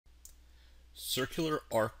circular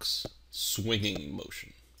arcs swinging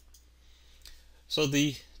motion. So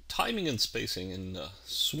the timing and spacing in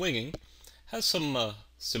swinging has some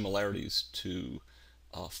similarities to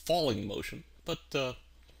falling motion, but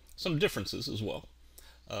some differences as well.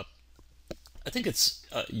 I think it's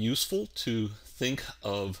useful to think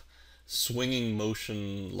of swinging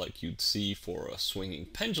motion like you'd see for a swinging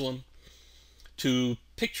pendulum, to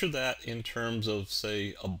picture that in terms of,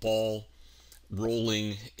 say, a ball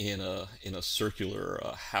rolling in a circular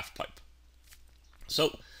half pipe.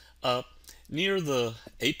 So near the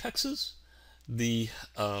apexes, the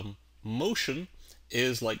motion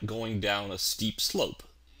is like going down a steep slope,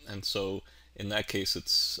 and so in that case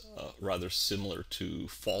it's rather similar to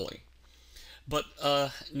falling. But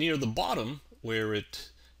near the bottom, where it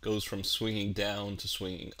goes from swinging down to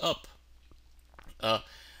swinging up,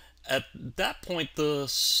 at that point the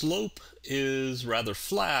slope is rather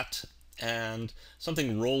flat, and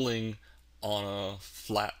something rolling on a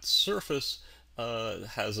flat surface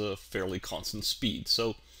has a fairly constant speed.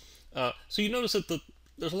 So you notice that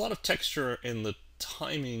there's a lot of texture in the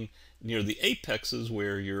timing near the apexes,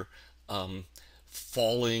 where you're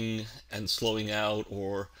falling and slowing out,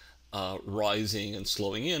 or rising and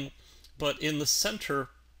slowing in. But in the center,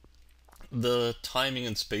 the timing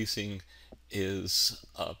and spacing is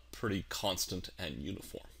pretty constant and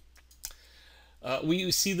uniform.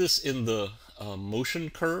 We see this in the motion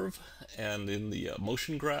curve and in the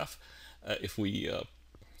motion graph. If we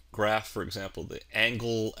graph, for example, the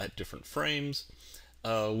angle at different frames,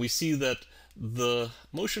 we see that the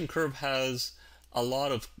motion curve has a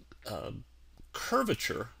lot of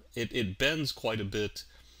curvature. It bends quite a bit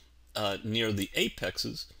near the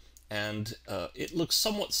apexes, and it looks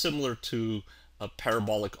somewhat similar to a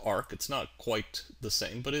parabolic arc. It's not quite the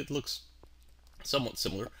same, but it looks somewhat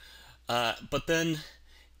similar. But then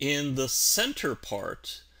in the center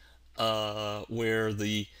part, where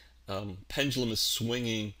the pendulum is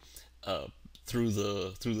swinging through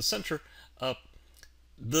the center,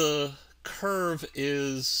 the curve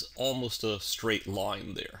is almost a straight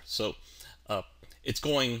line there. So it's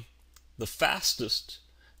going the fastest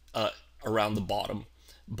around the bottom,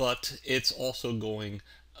 but it's also going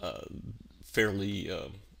fairly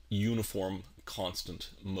uniform, constant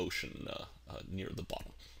motion near the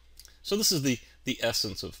bottom. So this is the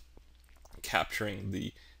essence of capturing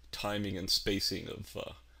the timing and spacing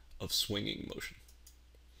of swinging motion.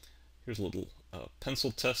 Here's a little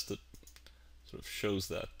pencil test that sort of shows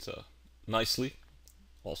that nicely.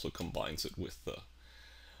 Also combines it with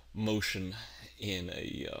motion in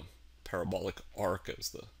a parabolic arc as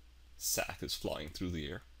the sack is flying through the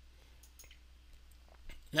air.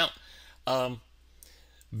 Now,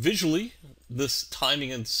 visually, this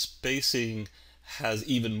timing and spacing has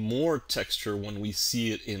even more texture when we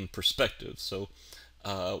see it in perspective. So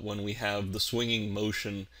when we have the swinging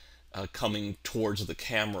motion coming towards the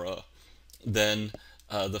camera, then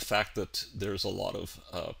the fact that there's a lot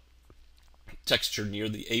of texture near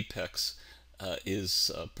the apex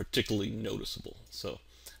is particularly noticeable. So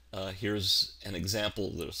here's an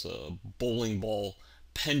example. There's a bowling ball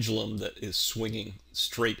pendulum that is swinging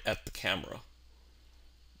straight at the camera.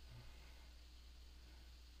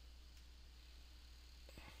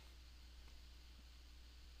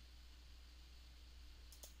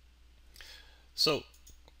 So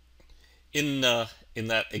in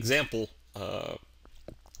that example,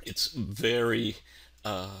 it's very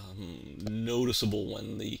noticeable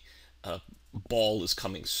when the ball is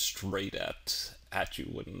coming straight at you.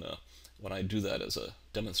 When I do that as a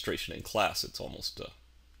demonstration in class, it's almost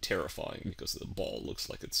terrifying, because the ball looks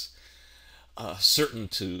like it's certain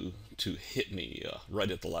to hit me right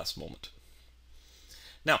at the last moment.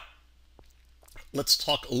 Now, let's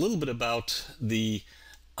talk a little bit about the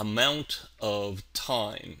amount of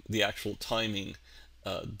time, the actual timing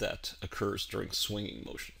that occurs during swinging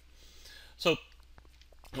motion. So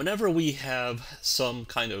whenever we have some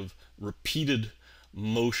kind of repeated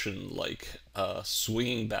motion, like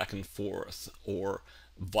swinging back and forth, or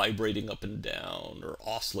vibrating up and down, or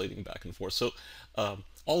oscillating back and forth, so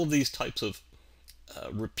all of these types of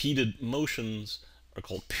repeated motions are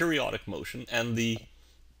called periodic motion, and the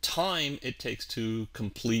time it takes to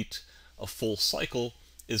complete a full cycle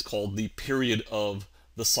is called the period of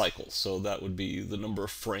the cycle. So that would be the number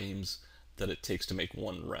of frames that it takes to make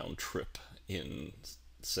one round trip in,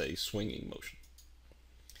 say, swinging motion.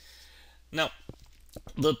 Now,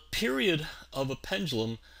 the period of a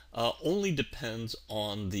pendulum only depends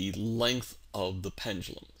on the length of the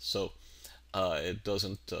pendulum. So it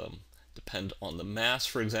doesn't depend on the mass,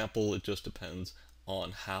 for example. It just depends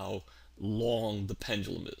on how long the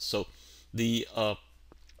pendulum is. So the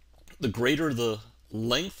greater the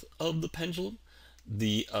length of the pendulum,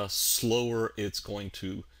 the slower it's going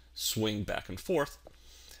to swing back and forth.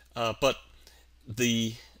 But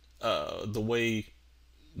the way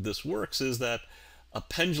this works is that a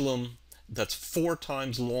pendulum that's 4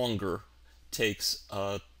 times longer takes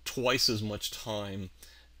twice as much time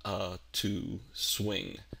to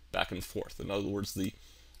swing back and forth. In other words, the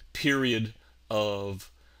period of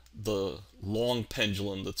the long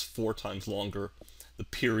pendulum that's 4 times longer, the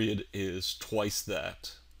period is twice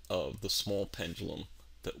that of the small pendulum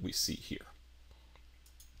that we see here.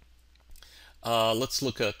 Let's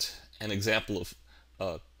look at an example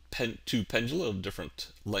of two pendula of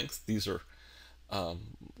different length. These are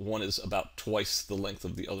one is about twice the length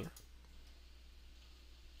of the other.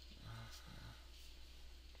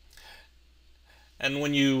 And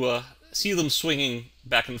when you see them swinging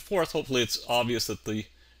back and forth, hopefully it's obvious that the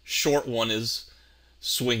short one is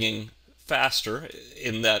swinging faster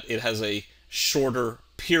in that it has a shorter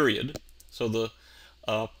period. So the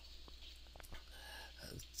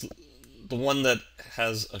one that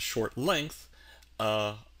has a short length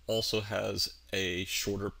also has a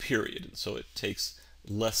shorter period. So it takes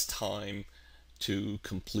less time to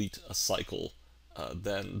complete a cycle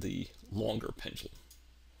than the longer pendulum.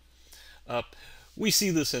 We see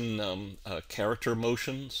this in character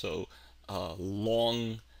motion. So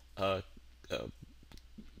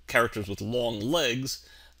characters with long legs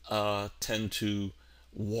tend to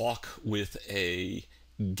walk with a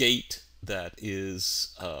gait that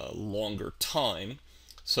is longer time.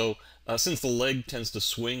 So since the leg tends to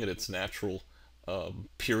swing at its natural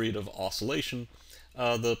period of oscillation,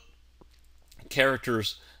 the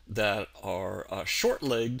characters that are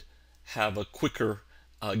short-legged have a quicker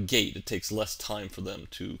gait. It takes less time for them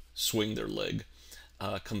to swing their leg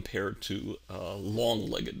compared to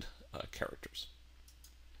long-legged characters.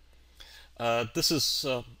 This is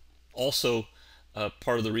also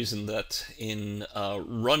part of the reason that in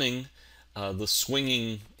running, the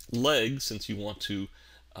swinging leg, since you want to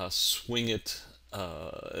swing it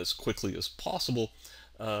as quickly as possible,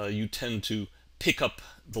 you tend to pick up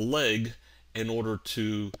the leg in order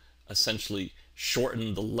to essentially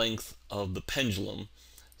shorten the length of the pendulum.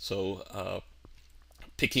 So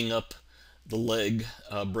picking up the leg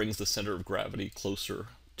brings the center of gravity closer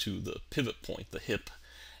to the pivot point, the hip,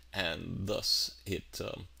 and thus it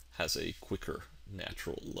has a quicker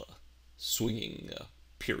natural swinging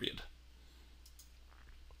period.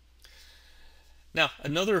 Now,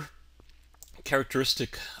 another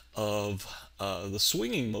characteristic of the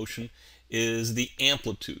swinging motion is the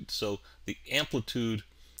amplitude. So the amplitude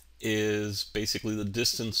is basically the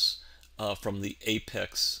distance from the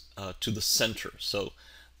apex to the center. So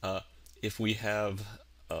if we have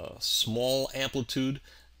a small amplitude,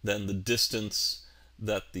 then the distance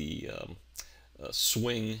that the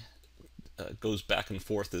swing goes back and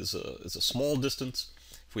forth is a small distance.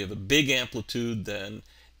 If we have a big amplitude, then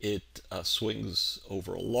it swings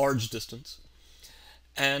over a large distance.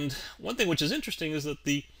 And one thing which is interesting is that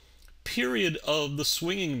the period of the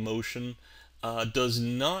swinging motion does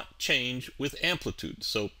not change with amplitude.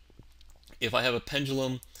 So if I have a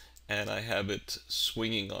pendulum and I have it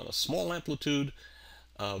swinging on a small amplitude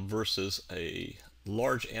versus a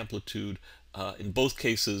large amplitude, in both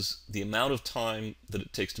cases, the amount of time that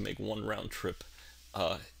it takes to make one round trip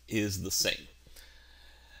is the same.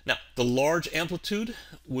 Now, the large amplitude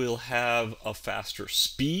will have a faster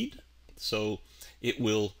speed, so it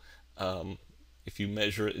will, if you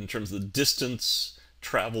measure it in terms of the distance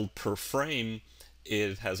traveled per frame,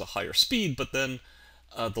 it has a higher speed, but then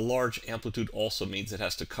the large amplitude also means it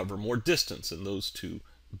has to cover more distance, and those two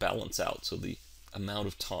balance out, so the amount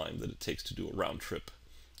of time that it takes to do a round trip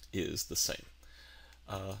is the same.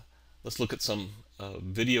 Let's look at some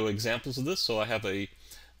video examples of this. So I have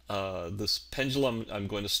this pendulum. I'm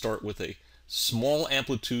going to start with a small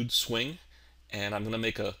amplitude swing, and I'm going to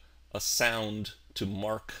make a sound to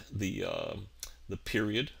mark the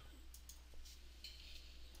period.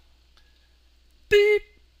 Beep,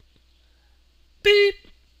 beep,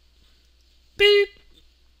 beep,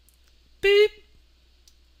 beep,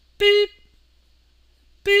 beep,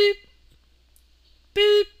 beep,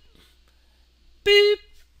 beep, beep.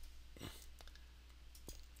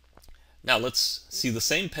 Now let's see the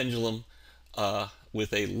same pendulum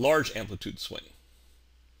with a large amplitude swing.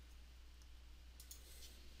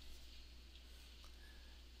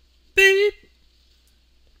 Beep,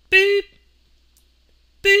 beep,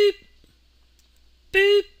 beep,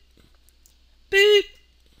 beep, beep,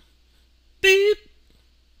 beep,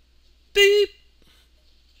 beep,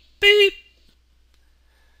 beep.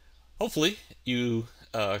 Hopefully you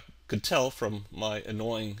could tell from my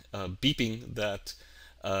annoying beeping that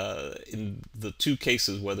in the two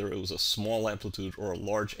cases, whether it was a small amplitude or a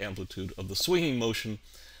large amplitude of the swinging motion,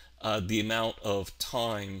 the amount of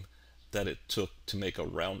time that it took to make a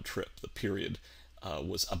round trip, the period,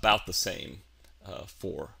 was about the same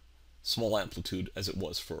for small amplitude as it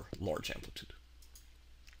was for large amplitude.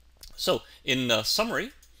 So, in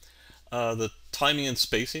summary, the timing and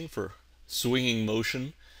spacing for swinging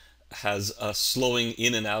motion has slowing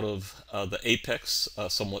in and out of the apex,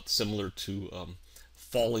 somewhat similar to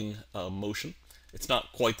falling motion. It's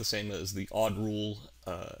not quite the same as the odd rule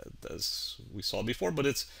as we saw before, but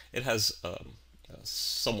it has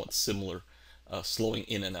somewhat similar slowing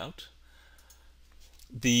in and out.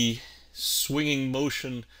 The swinging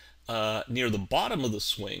motion near the bottom of the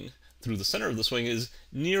swing through the center of the swing is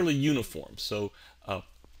nearly uniform. So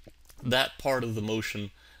that part of the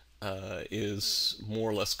motion is more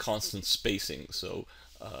or less constant spacing. So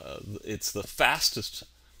it's the fastest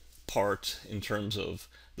part in terms of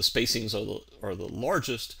the spacings are the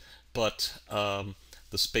largest, but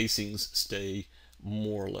the spacings stay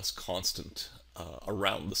more or less constant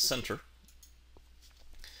around the center.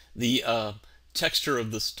 The texture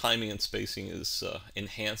of this timing and spacing is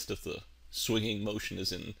enhanced if the swinging motion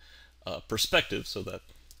is in perspective, so that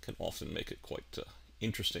can often make it quite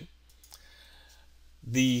interesting.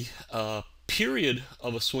 The period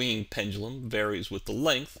of a swinging pendulum varies with the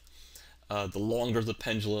length. The longer the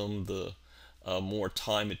pendulum, the more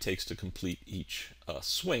time it takes to complete each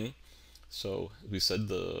swing. So we said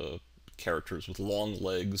the characters with long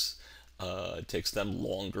legs, it takes them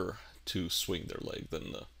longer to swing their leg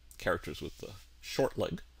than the characters with the short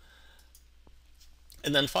leg.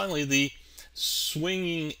 And then finally, the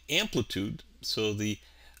swinging amplitude, so the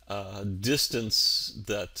distance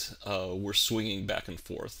that we're swinging back and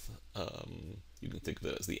forth. You can think of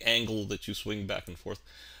it as the angle that you swing back and forth.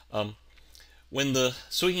 When the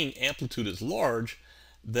swinging amplitude is large,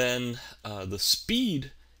 then the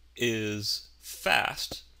speed is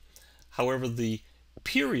fast. However, the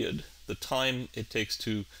period, the time it takes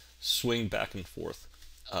to swing back and forth,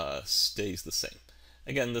 stays the same.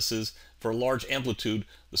 Again, this is for a large amplitude,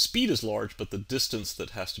 the speed is large, but the distance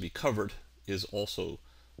that has to be covered is also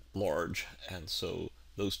large, and so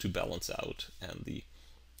those two balance out, and the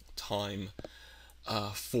time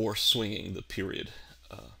for swinging the period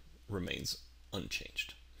remains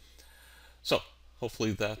unchanged. So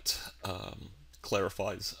hopefully that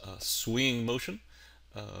clarifies swinging motion.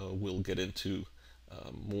 We'll get into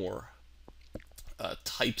more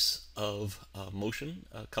types of motion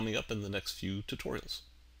coming up in the next few tutorials.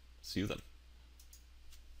 See you then.